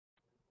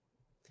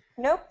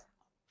Nope.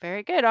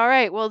 Very good. All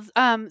right. Well,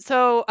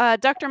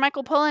 Dr.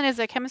 Michael Pullen is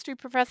a chemistry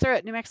professor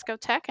at New Mexico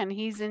Tech, and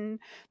he's in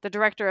the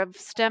director of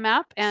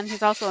STEMAP, and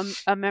he's also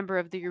a member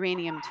of the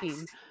uranium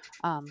team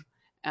um,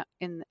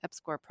 in the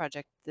EPSCoR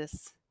project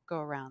this go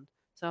around.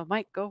 So,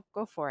 Mike, go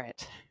for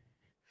it.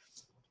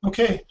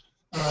 Okay,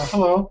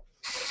 hello.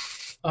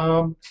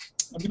 Um,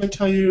 I'm going to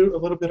tell you a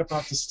little bit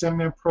about the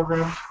STEMAP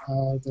program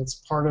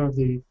that's part of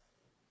the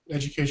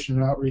education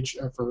and outreach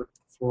effort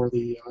for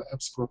the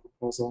EPSCoR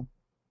proposal.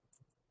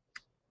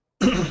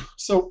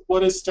 So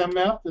what is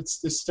STEMAP? It's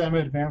the STEM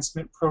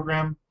Advancement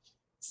Program.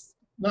 It's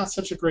not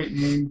such a great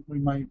name. We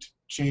might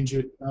change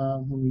it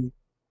when we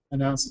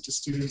announce it to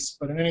students.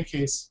 But in any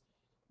case,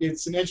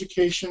 it's an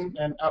education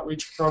and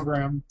outreach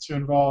program to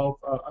involve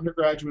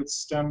undergraduate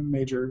STEM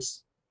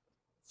majors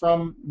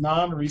from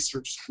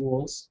non-research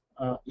schools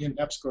in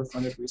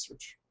EPSCoR-funded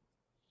research.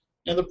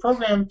 And the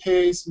program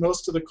pays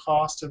most of the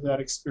cost of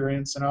that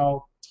experience, and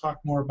I'll talk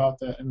more about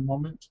that in a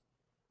moment.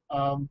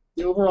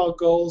 The overall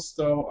goals,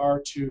 though,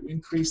 are to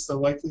increase the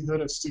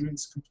likelihood of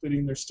students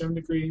completing their STEM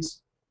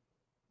degrees,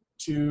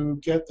 to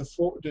get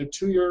the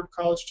two-year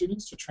college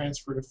students to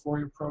transfer to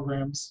four-year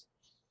programs,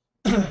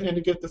 and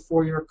to get the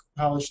four-year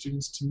college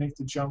students to make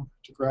the jump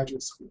to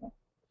graduate school.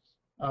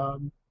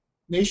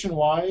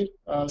 Nationwide,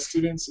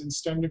 students in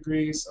STEM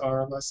degrees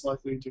are less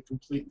likely to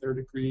complete their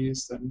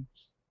degrees than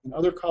in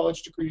other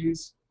college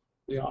degrees.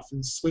 They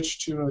often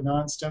switch to a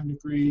non-STEM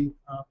degree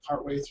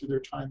partway through their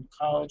time in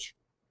college.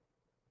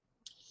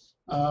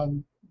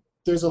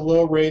 There's a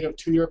low rate of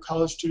two-year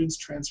college students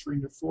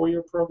transferring to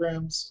four-year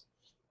programs,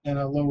 and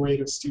a low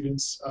rate of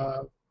students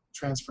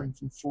transferring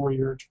from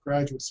four-year to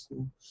graduate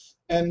school.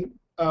 And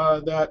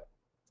that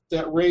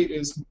rate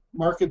is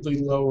markedly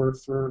lower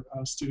for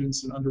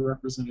students in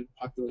underrepresented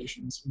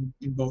populations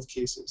in both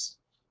cases.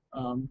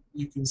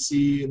 You can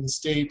see in the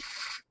state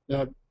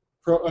that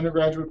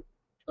undergraduate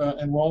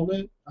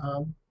enrollment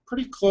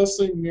pretty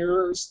closely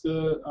mirrors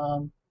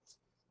the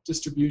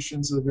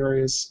distributions of the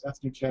various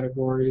ethnic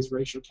categories,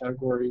 racial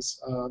categories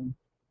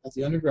at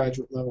the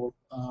undergraduate level,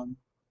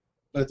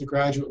 but at the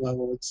graduate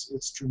level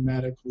it's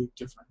dramatically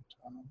different.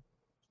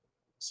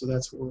 So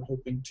that's what we're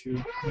hoping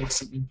to make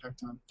some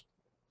impact on.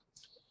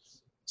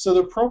 So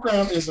the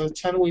program is a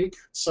 10-week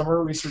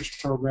summer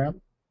research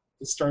program.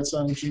 It starts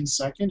on June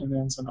 2nd and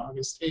ends on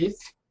August 8th.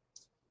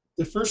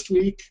 The first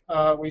week,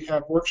 we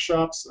have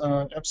workshops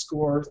on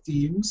EPSCoR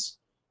themes,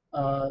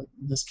 in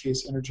this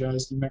case,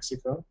 Energize New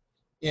Mexico,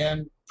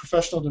 and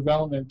professional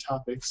development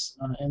topics.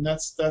 And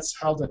that's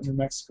held at New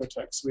Mexico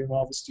Tech, so we have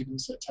all the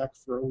students at Tech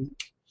for a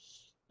week.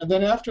 And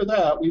then after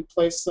that, we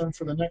place them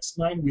for the next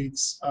 9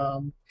 weeks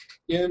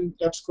in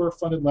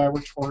EPSCoR-funded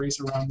laboratories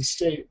around the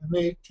state, and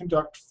they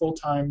conduct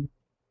full-time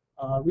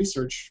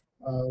research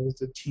with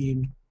a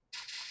team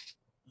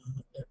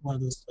at one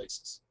of those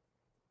places.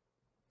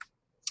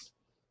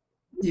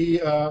 We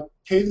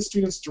pay the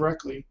students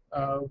directly.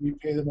 We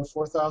pay them a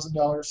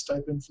 $4,000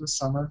 stipend for the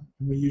summer,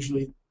 and we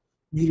usually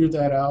meter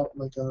that out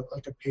like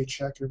a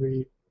paycheck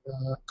every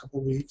couple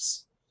of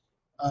weeks.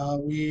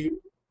 We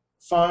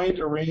find,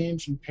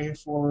 arrange, and pay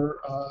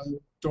for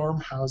dorm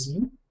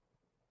housing.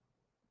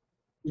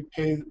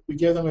 We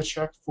give them a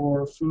check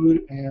for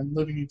food and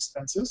living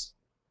expenses.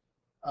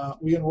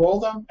 We enroll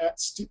them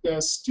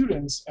as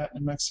students at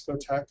New Mexico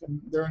Tech, and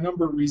there are a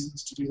number of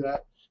reasons to do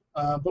that.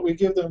 But we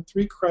give them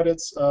 3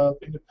 credits of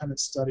independent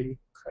study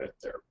credit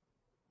there.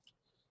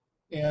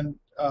 And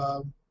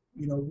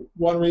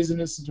one reason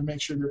is to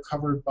make sure they're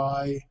covered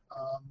by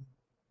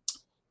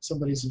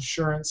somebody's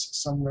insurance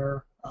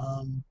somewhere,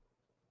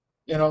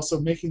 and also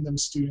making them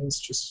students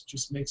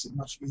just makes it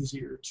much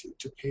easier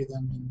to pay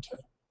them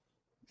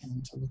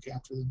and to look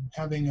after them.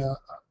 Having the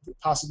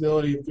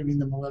possibility of giving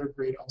them a letter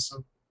grade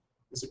also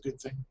is a good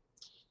thing.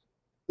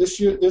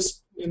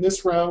 In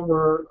this round,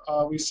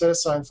 we set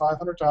aside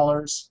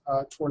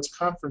 $500 towards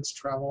conference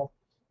travel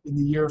in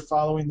the year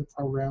following the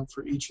program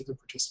for each of the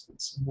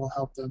participants, and we'll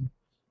help them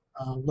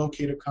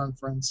locate a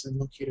conference and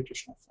locate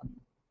additional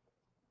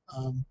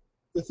funding.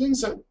 The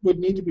things that would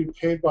need to be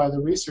paid by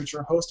the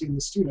researcher hosting the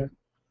student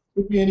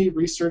would be any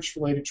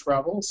research-related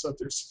travel, so if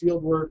there's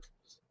field work,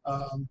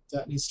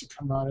 that needs to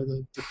come out of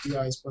the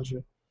PI's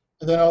budget.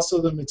 And then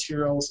also the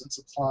materials and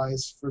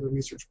supplies for the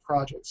research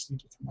projects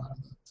need to come out of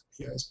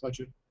the PI's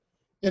budget.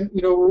 And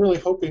we're really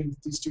hoping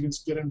that these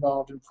students get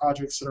involved in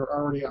projects that are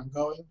already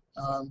ongoing.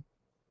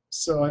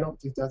 So I don't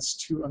think that's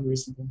too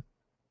unreasonable.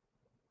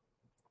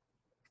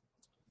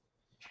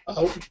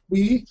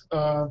 We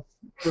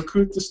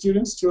recruit the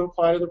students to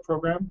apply to the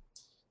program.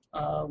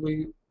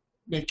 We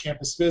make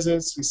campus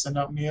visits, we send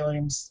out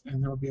mailings,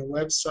 and there will be a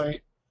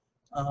website.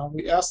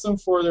 We ask them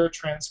for their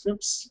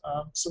transcripts,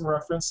 some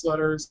reference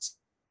letters,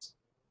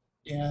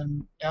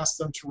 and ask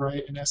them to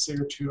write an essay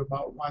or two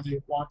about why they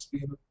want to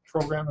be in the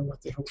program and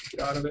what they hope to get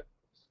out of it.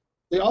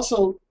 They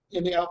also,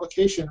 in the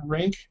application,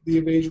 rank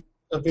the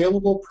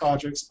available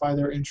projects by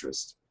their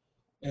interest.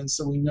 And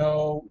so we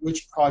know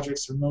which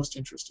projects they're most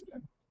interested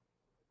in.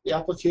 The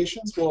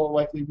applications will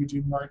likely be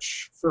due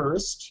March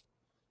 1st.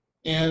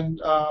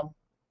 And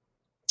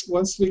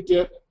Once we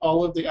get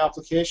all of the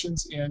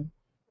applications in,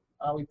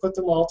 we put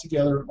them all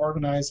together and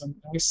organize them,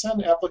 and we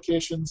send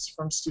applications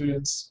from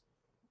students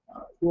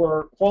who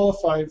are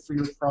qualified for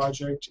your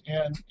project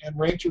and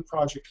rank your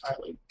project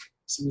highly.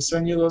 So we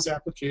send you those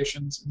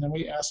applications, and then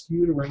we ask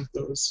you to rank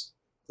those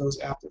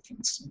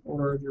applicants in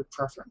order of your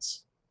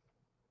preference.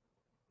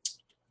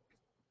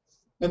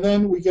 And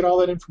then we get all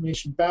that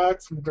information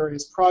back from the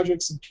various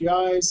projects and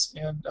PIs,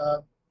 and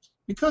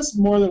because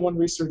more than one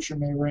researcher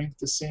may rank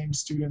the same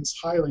students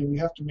highly, we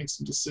have to make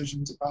some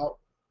decisions about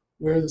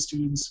where the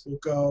students will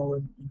go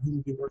and who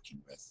we'll be working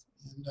with.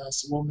 And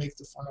so we'll make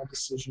the final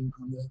decision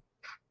on the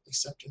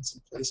acceptance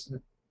and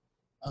placement.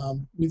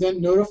 We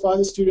then notify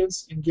the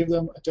students and give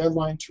them a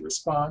deadline to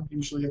respond,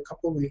 usually a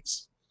couple of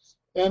weeks.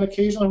 And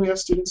occasionally we have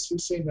students who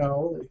say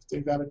no,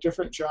 they've got a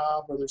different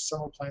job or their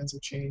summer plans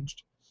have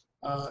changed.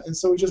 And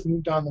so we just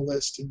moved down the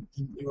list in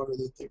the order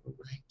that they were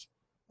ranked,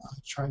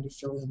 trying to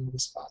fill in all the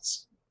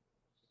spots.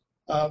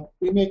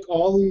 We make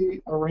all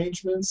the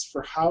arrangements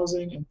for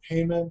housing and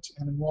payment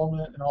and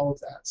enrollment and all of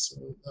that, so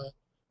the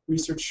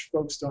research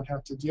folks don't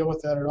have to deal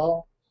with that at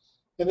all.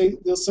 And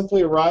they'll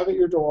simply arrive at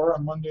your door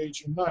on Monday,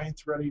 June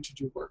 9th, ready to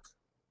do work.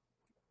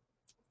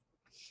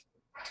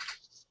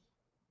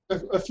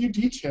 A few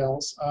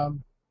details.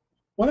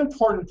 One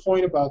important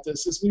point about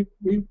this is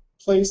we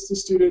place the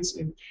students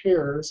in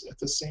pairs at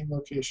the same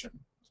location.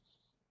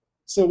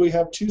 So we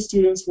have two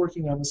students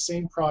working on the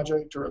same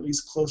project, or at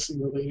least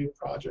closely related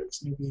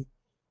projects, maybe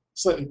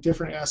slightly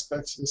different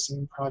aspects of the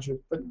same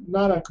project, but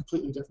not on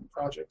completely different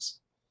projects.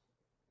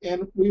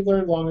 And we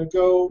learned long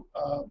ago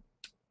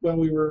when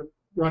we were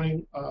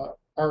running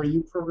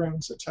REU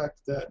programs at Tech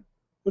that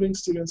putting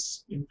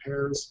students in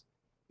pairs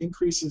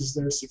increases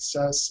their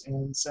success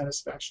and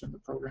satisfaction in the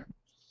program.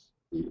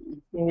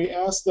 When we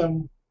asked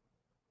them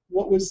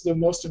what was the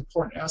most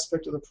important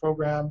aspect of the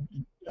program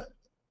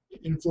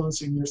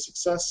influencing your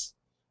success,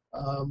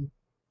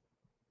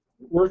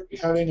 we're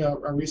having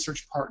a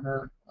research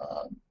partner,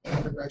 an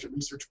undergraduate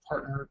research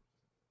partner,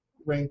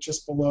 ranked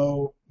just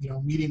below,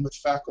 meeting with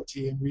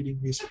faculty and reading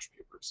research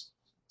papers.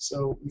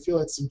 So we feel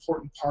it's an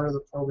important part of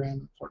the program,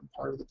 important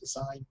part of the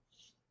design.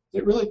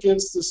 It really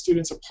gives the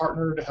students a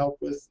partner to help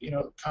with,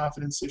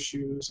 confidence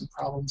issues and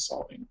problem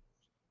solving.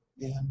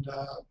 And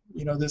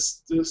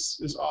this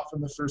is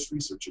often the first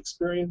research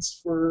experience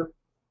for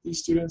these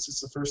students.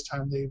 It's the first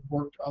time they've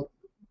worked out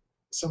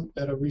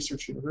at a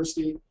research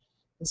university.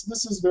 And so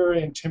this is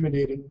very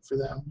intimidating for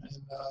them,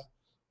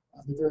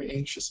 and they're very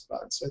anxious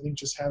about it. So I think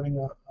just having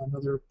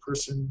another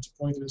person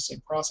going through the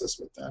same process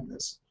with them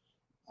is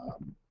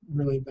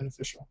really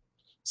beneficial.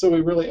 So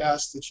we really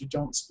ask that you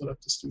don't split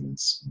up the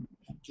students and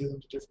give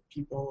them to different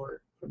people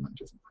or put them on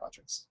different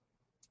projects.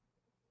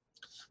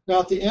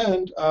 Now at the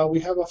end, we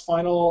have a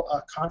final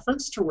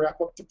conference to wrap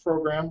up the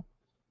program.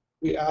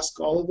 We ask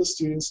all of the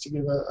students to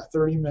give a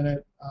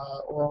 30-minute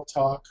oral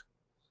talk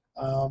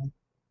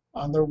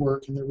on their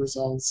work and their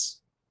results.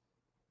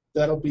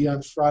 That'll be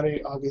on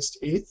Friday, August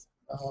 8th.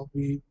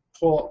 We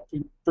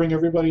bring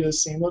everybody to the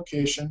same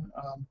location.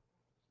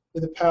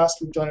 In the past,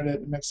 we've done it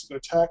at New Mexico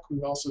Tech.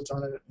 We've also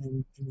done it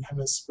in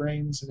Jemez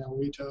Springs and El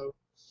Rito.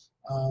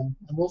 And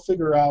we'll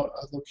figure out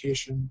a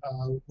location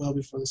well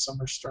before the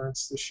summer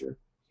starts this year.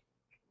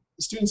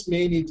 The students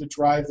may need to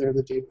drive there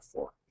the day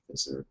before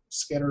because they're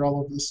scattered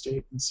all over the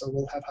state, and so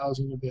we'll have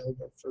housing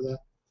available for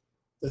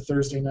the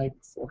Thursday night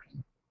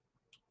beforehand.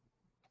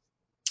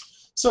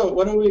 So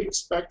what do we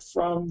expect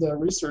from the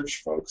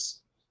research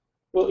folks?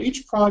 Well,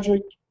 each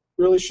project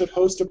really should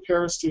host a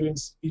pair of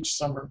students each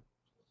summer.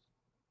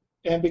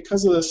 And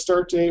because of the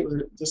start date,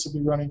 this will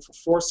be running for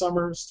 4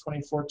 summers,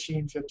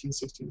 2014, 15,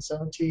 16,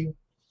 17.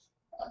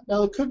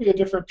 Now, it could be a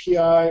different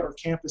PI or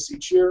campus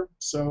each year.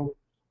 So,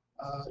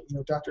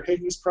 Dr.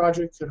 Hagee's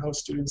project could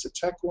host students at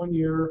Tech 1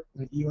 year,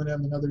 at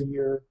UNM another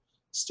year,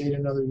 State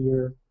another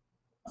year.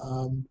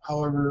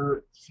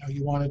 However,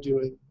 you want to do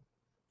it.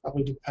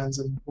 Probably depends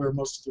on where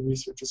most of the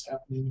research is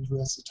happening and who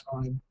has the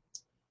time.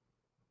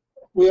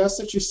 We ask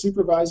that you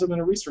supervise them in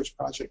a research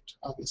project,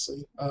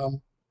 obviously.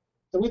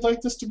 But we'd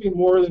like this to be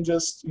more than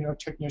just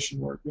technician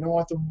work. We don't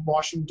want them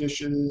washing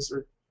dishes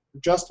or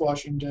just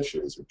washing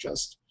dishes or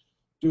just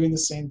doing the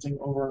same thing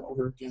over and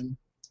over again.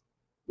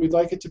 We'd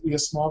like it to be a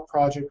small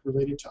project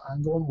related to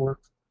ongoing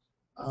work,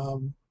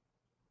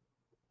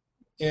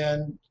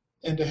 and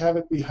to have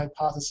it be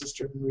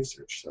hypothesis-driven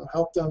research. So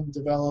help them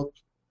develop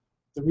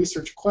the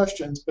research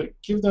questions, but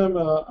give them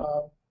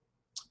the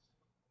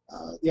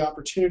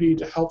opportunity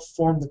to help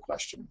form the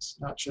questions,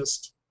 not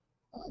just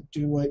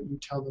do what you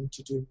tell them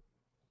to do.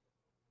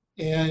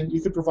 And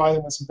you could provide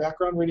them with some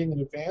background reading in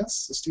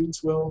advance. The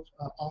students will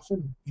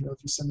often,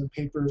 if you send them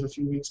papers a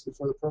few weeks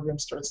before the program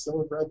starts, they'll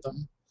have read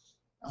them.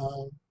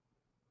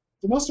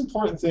 The most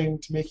important thing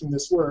to making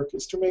this work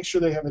is to make sure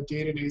they have a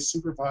day-to-day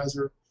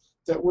supervisor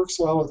that works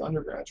well with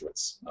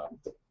undergraduates.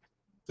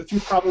 The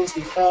few problems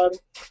we've had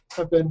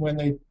have been when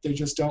they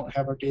just don't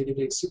have a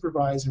day-to-day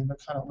supervisor and they're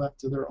kind of left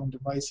to their own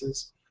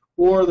devices,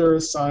 or they're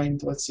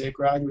assigned, let's say, a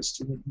graduate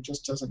student who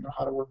just doesn't know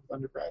how to work with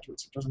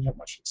undergraduates or doesn't have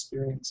much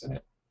experience in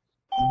it,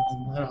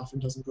 and that often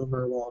doesn't go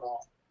very well at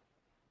all.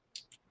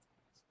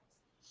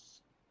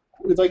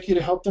 We'd like you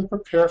to help them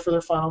prepare for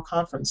their final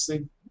conference.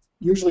 They've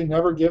usually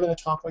never given a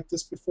talk like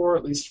this before,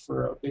 at least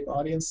for a big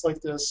audience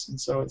like this, and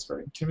so it's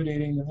very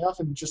intimidating, and they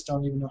often just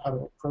don't even know how to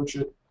approach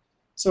it.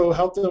 So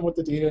help them with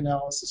the data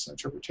analysis and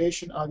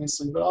interpretation,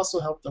 obviously, but also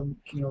help them,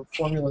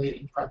 formulate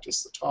and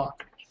practice the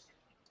talk.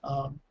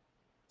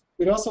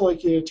 We'd also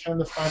like you to attend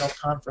the final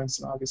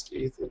conference on August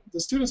 8th. The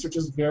students are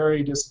just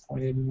very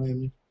disappointed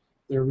when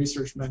their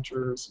research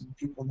mentors and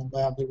people in the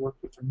lab they work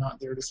with are not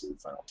there to see the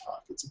final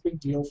talk. It's a big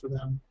deal for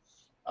them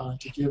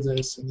to give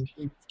this, and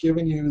they've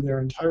given you their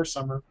entire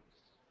summer,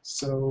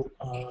 so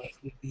it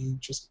would be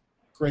just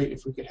great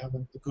if we could have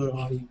a good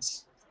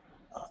audience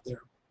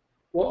there.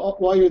 Well,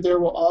 while you're there,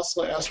 we'll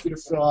also ask you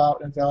to fill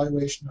out an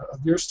evaluation of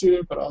your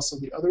student, but also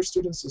the other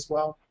students as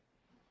well,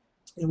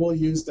 and we'll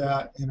use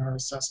that in our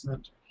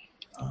assessment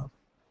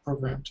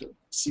program to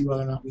see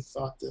whether or not we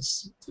thought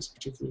this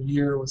particular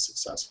year was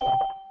successful.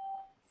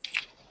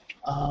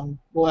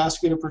 We'll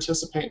ask you to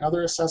participate in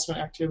other assessment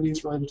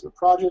activities related to the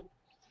project.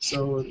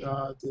 So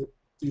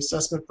the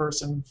assessment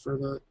person for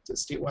the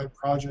statewide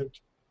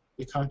project,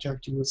 they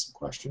contact you with some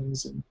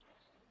questions, and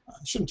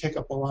it shouldn't take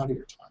up a lot of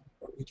your time,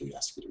 but we do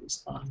ask you to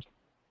respond.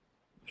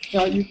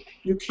 Now,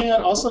 you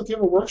can also give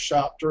a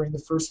workshop during the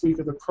first week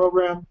of the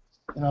program,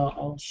 and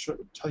I'll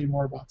tell you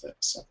more about that in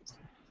a second.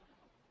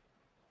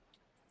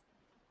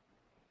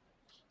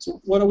 So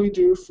what do we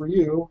do for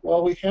you?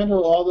 Well, we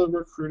handle all the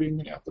recruiting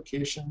and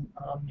application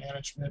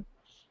management.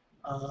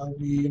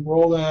 We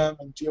enroll them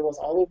and deal with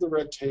all of the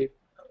red tape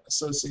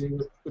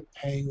associated with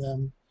paying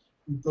them.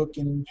 We book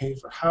and pay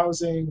for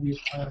housing.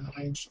 We plan and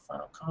arrange the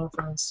final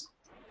conference.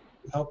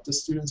 We help the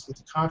students with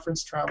the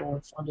conference travel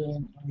and funding,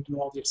 and we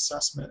do all the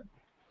assessment.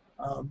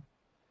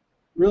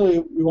 Really,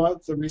 we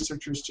want the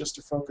researchers just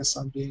to focus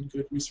on being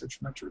good research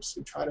mentors.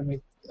 We try to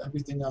make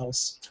everything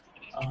else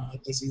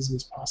as easy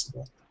as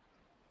possible.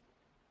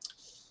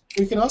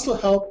 We can also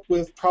help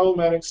with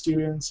problematic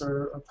students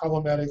or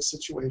problematic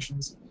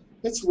situations.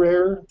 It's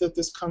rare that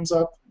this comes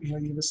up. You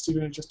have a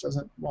student who just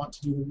doesn't want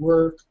to do the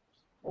work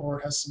or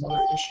has some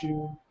other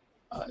issue.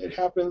 It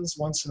happens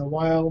once in a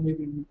while,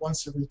 maybe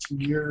once every 2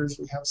 years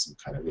we have some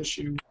kind of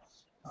issue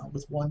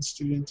with one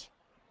student.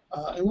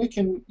 And we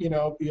can,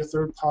 be a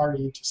third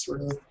party to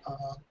sort of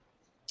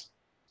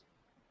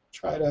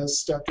try to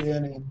step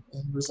in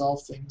and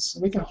resolve things.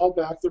 And we can hold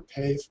back their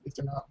pay if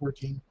they're not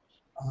working,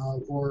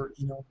 or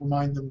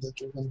remind them that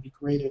they're going to be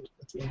graded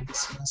at the end of the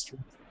semester.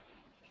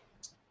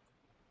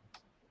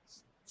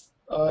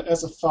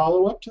 As a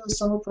follow-up to the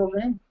summer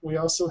program, we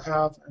also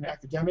have an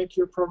academic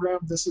year program.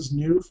 This is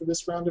new for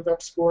this round of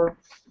EPSCoR.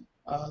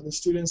 The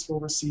students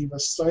will receive a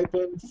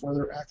stipend for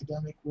their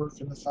academic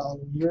work in the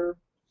following year.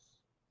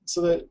 So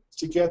that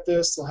to get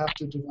this, they'll have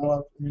to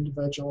develop an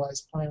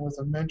individualized plan with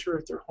a mentor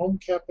at their home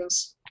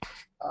campus,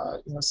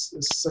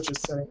 such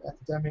as setting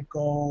academic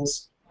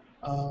goals,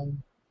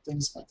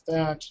 things like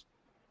that.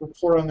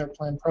 Report on their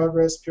planned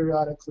progress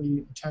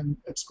periodically, attend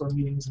EPSCoR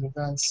meetings and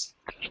events.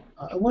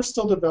 And we're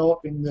still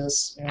developing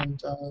this,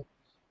 and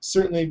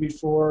certainly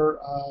before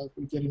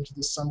we get into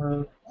the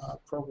summer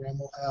program,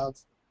 we'll have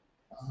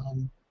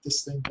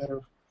this thing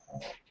better,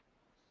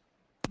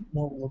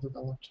 more well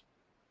developed.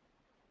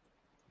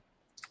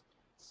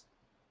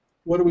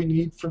 What do we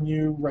need from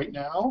you right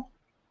now?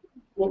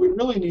 What we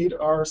really need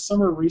are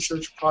summer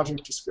research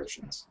project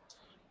descriptions.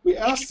 We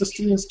ask the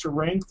students to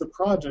rank the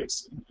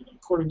projects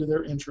according to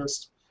their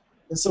interest,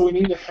 and so we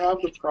need to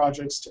have the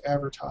projects to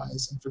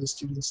advertise and for the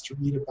students to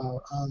read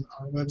about on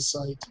our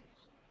website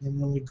and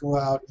when we go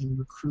out and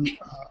recruit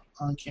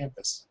on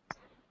campus.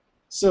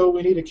 So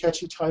we need a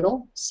catchy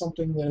title,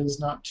 something that is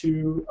not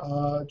too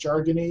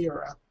jargony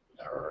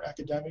or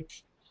academic.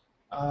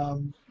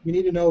 We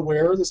need to know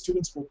where the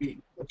students will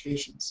be,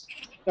 locations.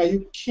 Now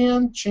you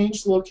can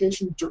change the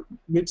location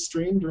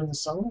midstream during the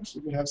summer, so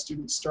you can have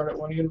students start at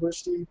one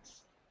university,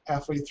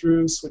 halfway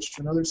through switch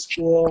to another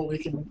school. We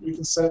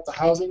can set up the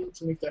housing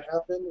to make that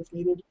happen if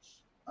needed.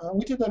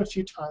 We did that a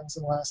few times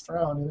in the last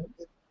round,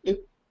 and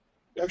it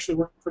actually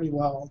worked pretty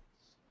well.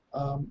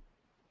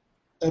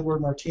 Edward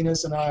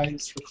Martinez and I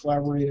sort of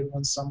collaborated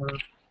one summer,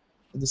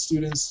 and the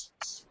students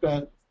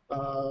spent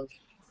 4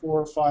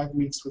 or 5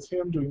 weeks with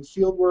him doing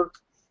field work,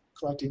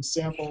 collecting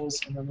samples,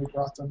 and then we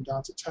brought them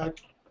down to Tech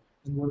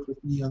and worked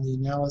with me on the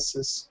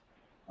analysis.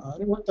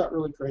 And it worked out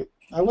really great.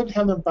 I wouldn't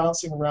have them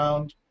bouncing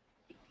around,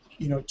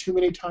 too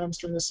many times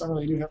during the summer.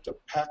 They do have to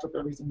pack up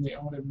everything they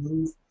own and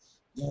move,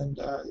 and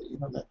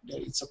that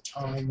eats up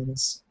time and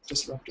it's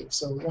disruptive.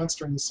 So once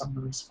during the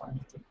summer is fine,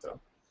 I think, though.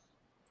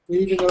 We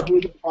need to know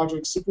who the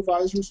project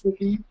supervisors would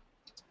be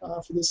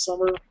for this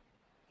summer.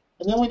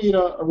 And then we need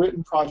a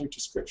written project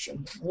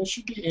description. And it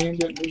should be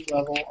aimed at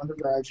mid-level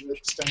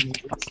undergraduate STEM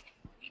majors.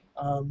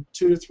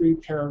 2 to 3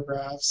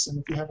 paragraphs, and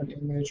if you have an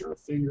image or a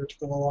figure to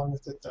go along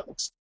with it, that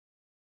looks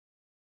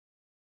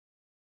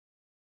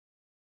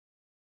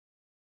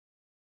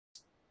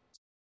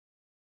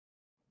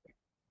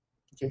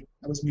okay.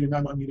 I was muted, now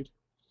I'm unmuted.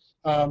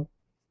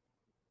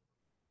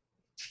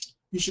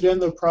 You should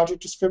end the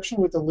project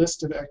description with a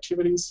list of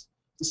activities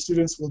the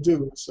students will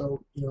do.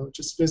 So,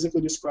 just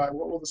physically describe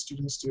what will the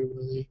students do.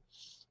 Will they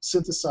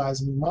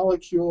synthesize a new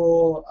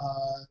molecule,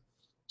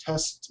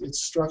 test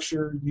its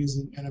structure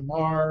using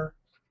NMR,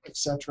 et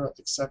cetera,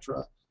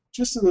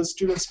 just so the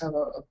students have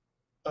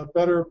a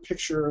better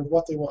picture of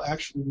what they will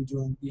actually be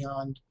doing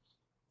beyond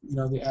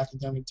the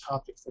academic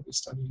topic they'll be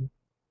studying.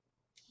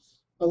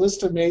 A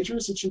list of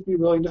majors that you'd be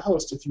willing to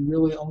host. If you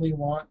really only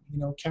want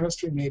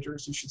chemistry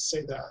majors, you should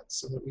say that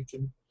so that we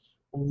can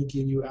only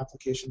give you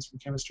applications from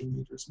chemistry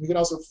majors. We can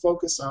also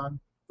focus on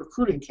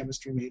recruiting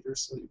chemistry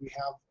majors so that we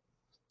have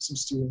some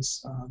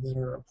students that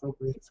are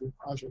appropriate for your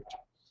project.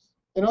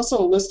 And also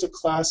a list of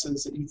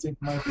classes that you think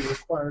might be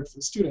required for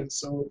the students.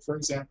 So for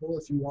example,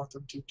 if you want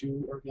them to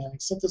do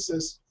organic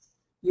synthesis,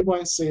 you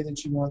might say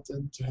that you want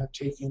them to have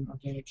taken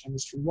Organic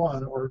Chemistry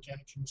 1 or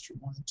Organic Chemistry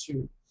 1 and 2.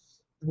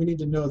 And we need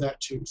to know that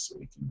too, so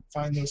we can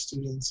find those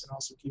students and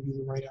also give you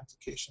the right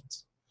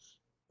applications.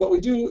 But we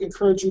do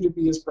encourage you to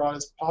be as broad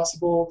as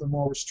possible. The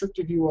more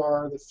restrictive you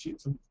are,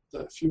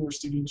 the fewer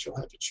students you'll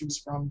have to choose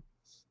from.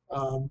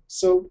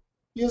 So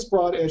be as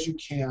broad as you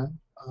can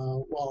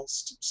while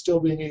still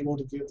being able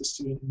to give the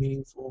student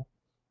meaningful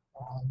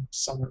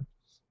summer.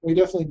 We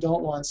definitely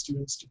don't want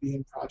students to be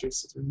in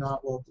projects that they're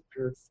not well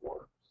prepared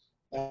for.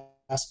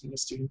 Asking a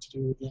student to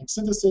do organic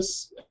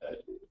synthesis,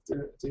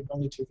 if they've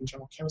only taken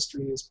general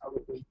chemistry, is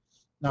probably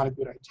not a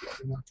good idea.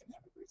 They're not going to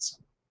have a great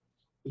summer.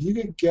 If you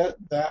could get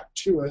that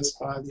to us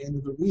by the end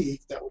of the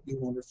week, that would be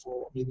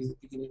wonderful, maybe the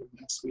beginning of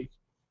next week.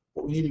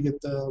 But we need to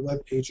get the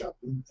web page up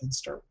and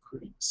start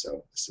recruiting,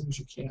 so as soon as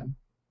you can.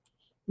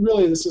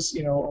 Really, this is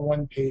a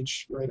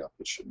one-page write-up.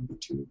 It shouldn't be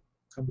too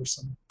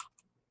cumbersome.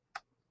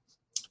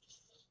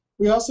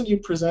 We also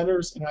need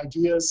presenters and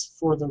ideas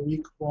for the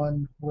week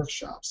 1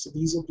 workshops. So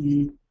these will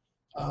be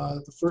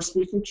the first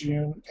week of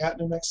June at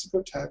New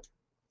Mexico Tech.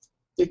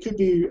 They could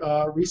be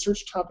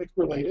research topic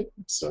related.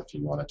 So if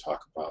you want to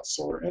talk about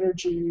solar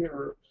energy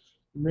or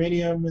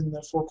uranium in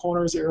the Four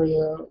Corners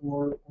area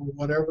or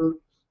whatever,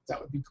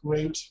 that would be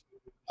great.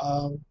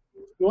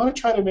 We want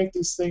to try to make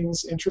these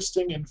things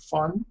interesting and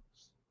fun.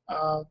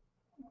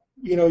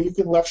 You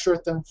can lecture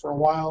at them for a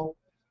while,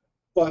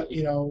 but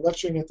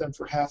lecturing at them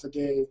for half a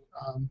day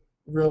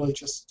really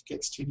just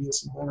gets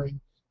tedious and boring.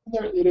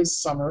 And it is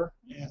summer,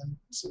 and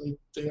so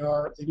they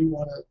do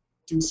want to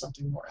do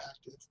something more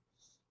active.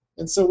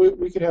 And so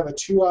we could have a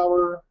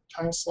 2-hour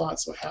time slot,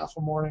 so half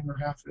a morning or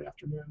half an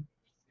afternoon.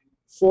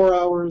 4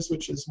 hours,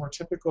 which is more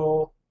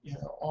typical,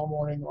 all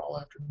morning or all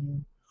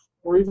afternoon,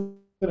 or even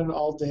an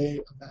all-day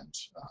event.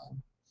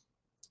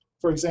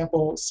 For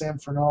example, Sam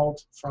Fernald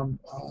from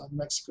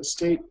Mexico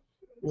State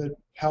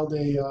held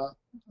a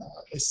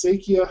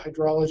acequia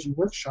hydrology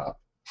workshop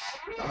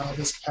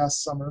this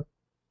past summer.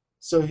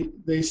 So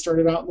they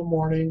started out in the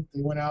morning.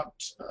 They went out,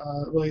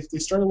 they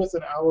started with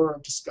an hour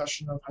of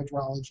discussion of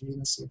hydrology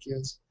and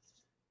acequias.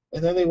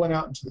 And then they went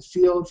out into the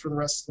field for the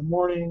rest of the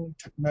morning,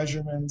 took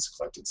measurements,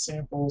 collected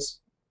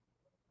samples.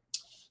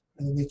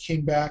 And then they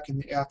came back in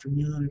the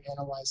afternoon and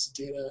analyzed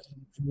the data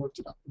and worked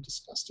it up and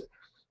discussed it.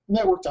 And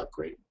that worked out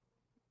great.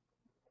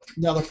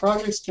 Now the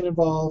projects can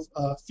involve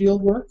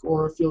field work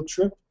or a field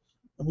trip,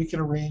 and we can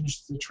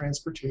arrange the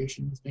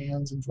transportation with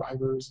vans and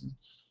drivers and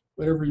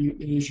whatever it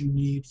is you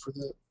need for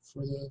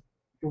the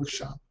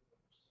workshop.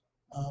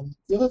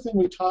 The other thing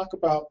we talk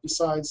about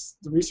besides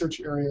the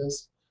research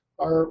areas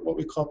are what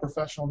we call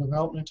professional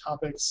development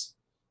topics.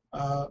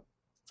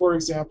 For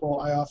example,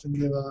 I often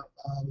give a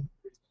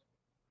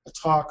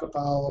talk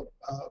about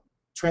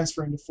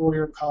transferring to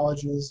four-year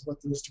colleges,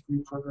 what those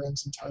degree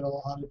programs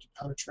entitle,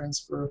 how to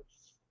transfer,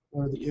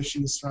 what are the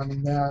issues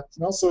surrounding that,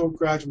 and also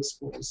graduate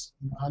schools.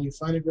 How do you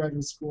find a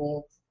graduate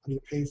school? How do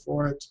you pay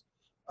for it,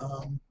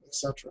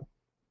 etc.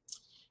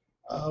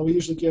 We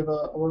usually give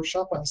a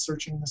workshop on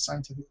searching the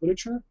scientific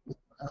literature with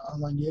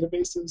online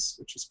databases,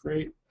 which is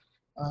great.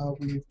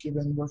 We've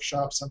given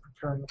workshops on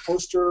preparing a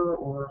poster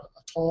or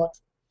a talk.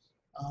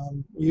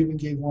 We even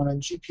gave one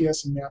on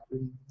GPS and map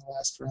reading. In the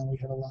last round, we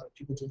had a lot of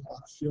people doing a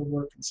lot of field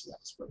work, and so that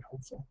was very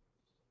helpful.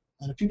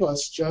 And if people have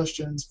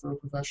suggestions for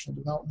professional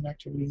development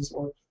activities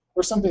or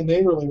something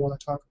they really want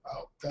to talk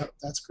about,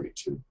 that's great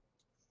too.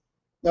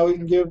 Now we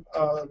can give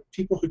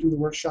people who do the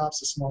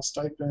workshops a small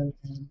stipend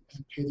and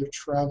pay their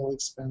travel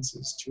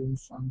expenses to and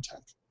from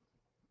Tech.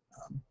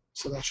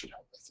 So that should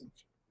help, I think.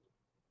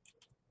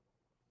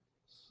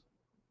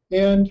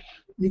 And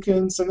you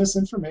can send this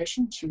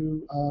information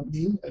to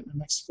me at New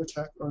Mexico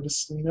Tech or to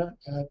Selena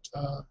at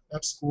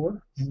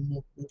EPSCoR, and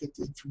we'll get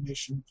the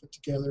information put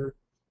together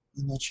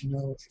and let you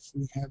know if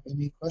we have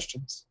any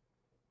questions.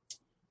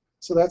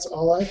 So that's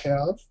all I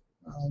have.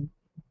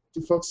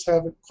 Do folks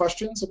have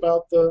questions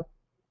about the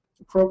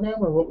program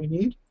or what we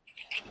need?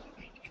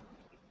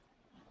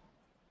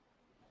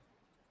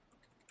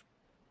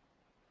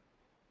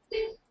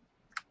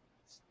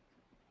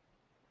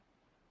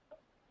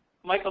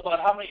 Michael, about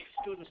how many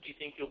students do you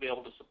think you'll be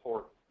able to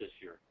support this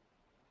year?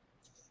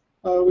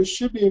 We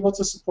should be able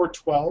to support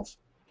 12.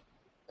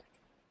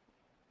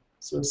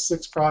 So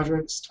 6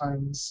 projects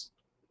times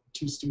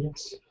 2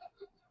 students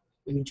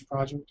in each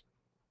project.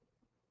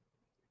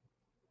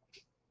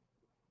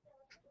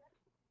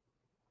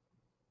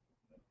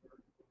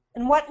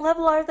 And what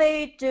level are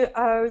they?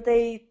 Are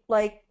they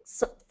like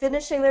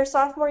finishing their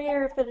sophomore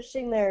year or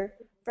finishing their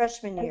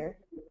freshman year?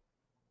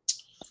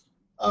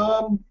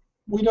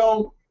 We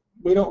don't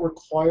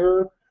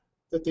require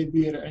that they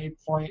be at any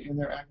point in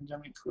their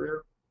academic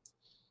career.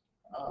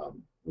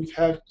 We've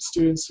had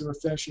students who are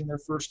finishing their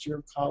first year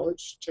of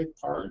college take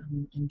part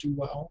and do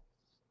well.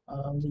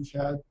 We've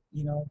had,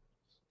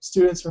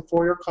 students from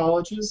four-year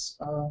colleges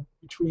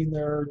between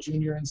their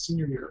junior and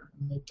senior year,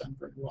 and they've done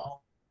very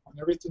well, and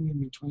everything in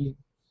between.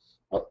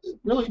 Well, it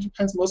really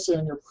depends mostly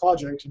on your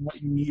project and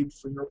what you need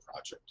for your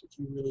project. If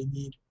you really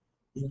need,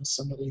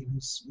 somebody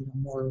who's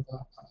more of a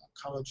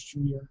college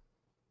junior,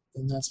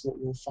 then that's what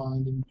we'll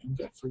find and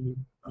get for you.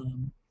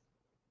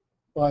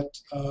 But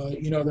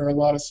there are a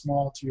lot of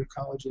small tier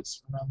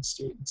colleges around the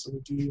state, and so we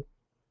do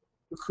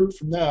recruit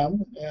from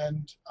them.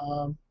 And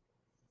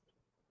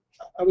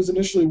I was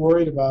initially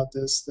worried about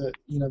this, that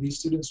these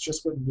students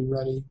just wouldn't be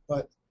ready,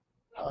 but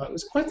it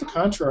was quite the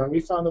contrary. We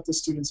found that the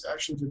students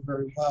actually did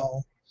very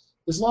well,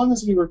 as long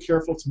as we were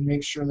careful to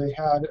make sure they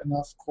had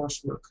enough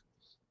coursework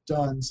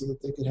done so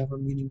that they could have a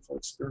meaningful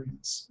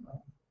experience.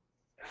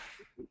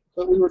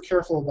 But we were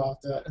careful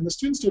about that, and the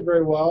students did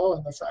very well,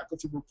 and the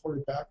faculty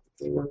reported back that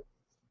they were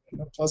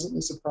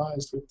pleasantly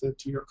surprised with the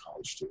two-year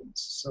college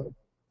students. So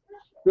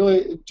really,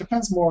 it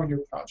depends more on your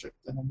project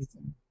than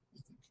anything,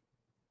 I think.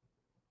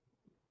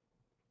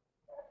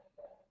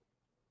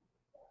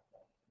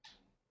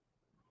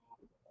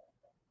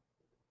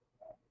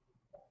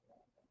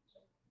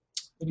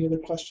 Any other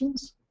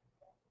questions?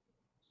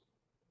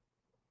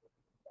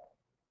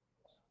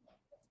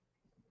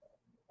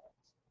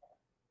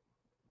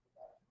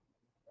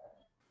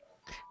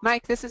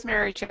 Mike, this is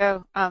Mary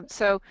Jo.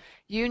 So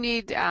you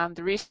need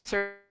the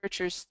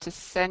researchers to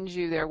send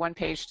you their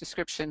one-page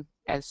description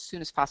as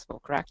soon as possible,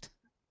 correct?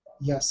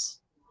 Yes.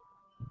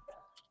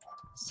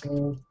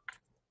 So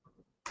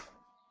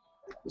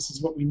this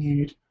is what we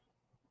need.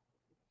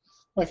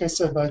 Like I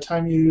said, by the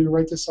time you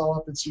write this all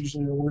up, it's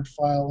usually a Word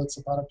file that's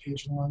about a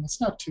page long. It's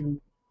not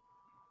too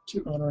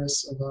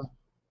onerous of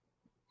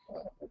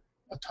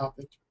a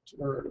topic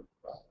or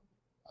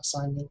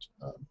assignment.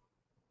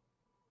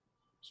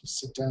 Just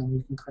sit down,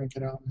 you can crank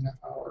it out in a half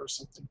hour or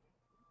something.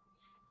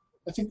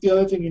 I think the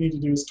other thing you need to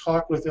do is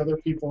talk with other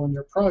people in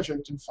your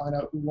project and find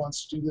out who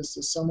wants to do this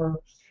summer.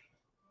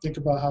 Think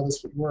about how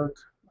this would work,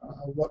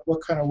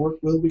 what kind of work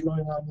will be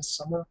going on this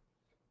summer,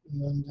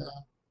 and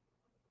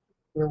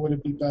where would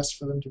it be best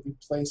for them to be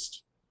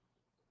placed,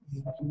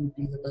 and who would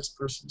be the best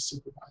person to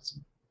supervise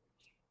them.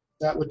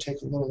 That would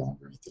take a little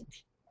longer, I think,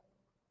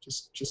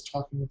 just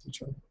talking with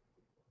each other.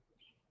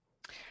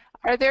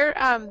 Are there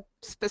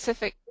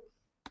specific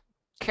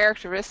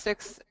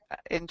characteristics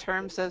in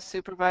terms of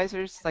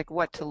supervisors, like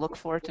what to look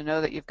for to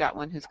know that you've got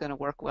one who's going to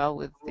work well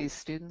with these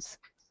students?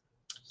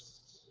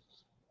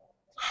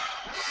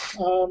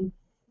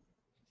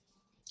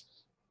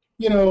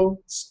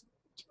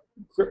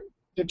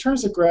 In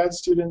terms of grad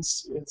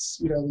students, it's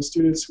the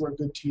students who are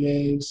good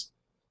TAs,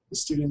 the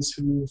students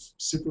who've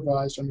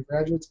supervised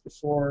undergraduates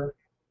before.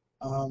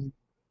 I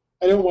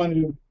don't want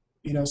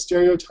to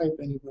stereotype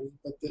anybody,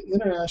 but the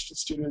international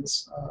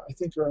students I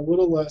think are a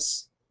little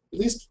less, at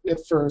least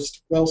at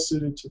first, well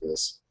suited to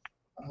this.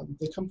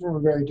 They come from a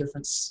very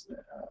different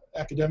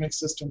academic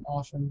system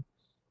often,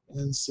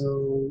 and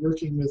so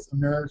working with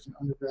American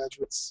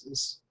undergraduates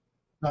is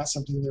not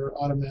something they're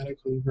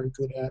automatically very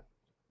good at.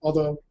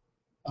 Although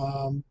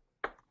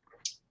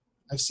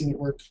I've seen it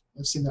work.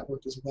 I've seen that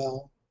work as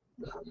well.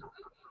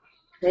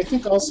 And I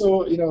think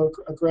also,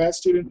 a grad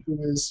student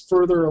who is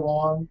further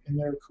along in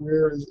their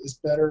career is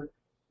better.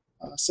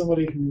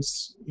 Somebody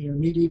who's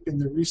knee deep in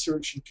the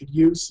research and could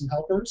use some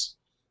helpers.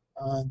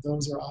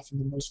 Those are often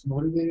the most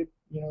motivated,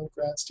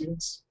 grad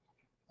students.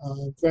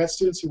 Grad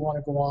students who want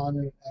to go on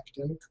in an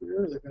academic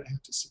career, they're going to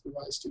have to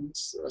supervise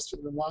students the rest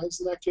of their lives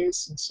in that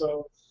case, and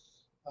so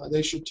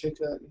they should take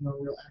a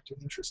real active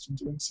interest in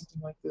doing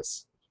something like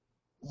this.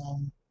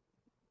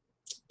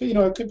 But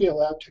it could be a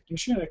lab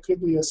technician, it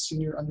could be a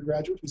senior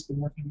undergraduate who's been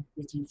working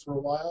with you for a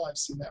while. I've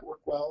seen that work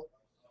well.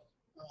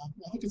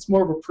 I think it's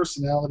more of a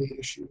personality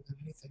issue than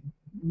anything.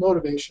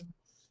 Motivation.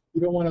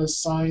 You don't want to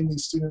assign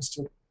these students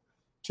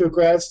to a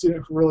grad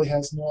student who really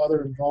has no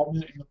other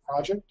involvement in the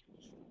project.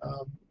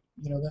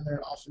 Then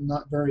they're often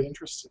not very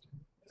interested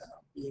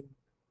in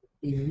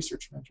being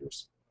research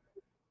mentors.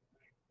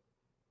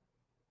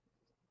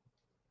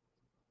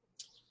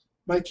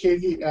 Mike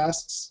Kagi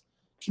asks,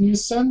 can you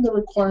send the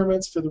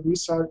requirements for the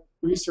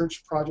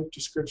research project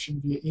description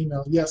via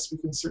email? Yes, we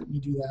can certainly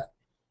do that.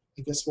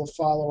 I guess we'll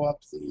follow up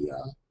the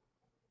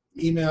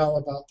email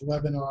about the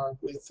webinar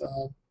with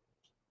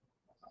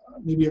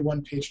maybe a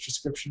one-page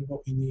description of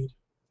what we need.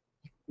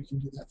 We can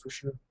do that for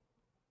sure.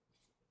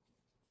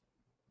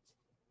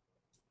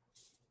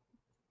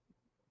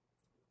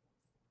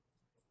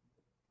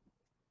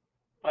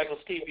 Michael,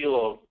 Steve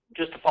Bulow,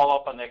 just to follow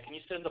up on that, can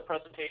you send the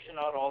presentation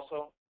out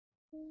also?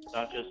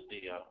 Not just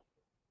the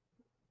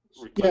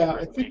yeah,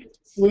 I think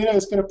Lena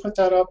is going to put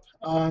that up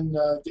on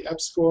the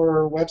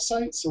EPSCoR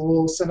website, so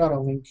we'll send out a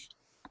link.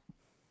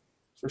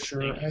 for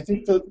sure. And I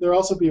think that there'll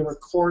also be a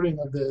recording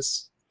of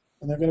this,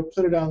 and they're going to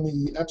put it on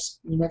the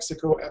New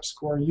Mexico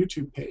EPSCoR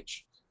YouTube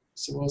page.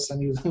 So we'll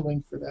send you the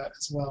link for that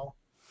as well.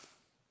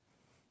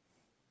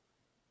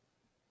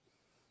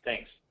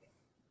 Thanks.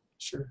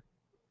 Sure.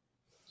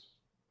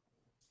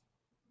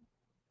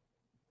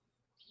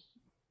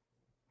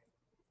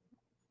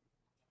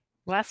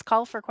 Last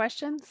call for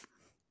questions.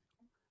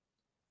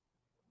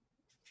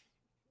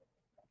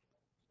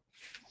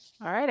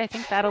 All right, I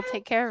think that'll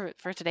take care of it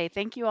for today.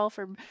 Thank you all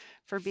for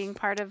being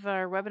part of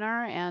our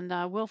webinar,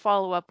 and we'll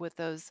follow up with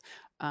those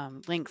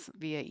links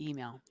via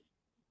email.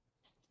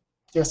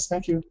 Yes,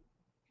 thank you.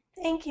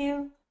 Thank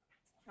you.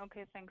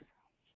 Okay, thanks.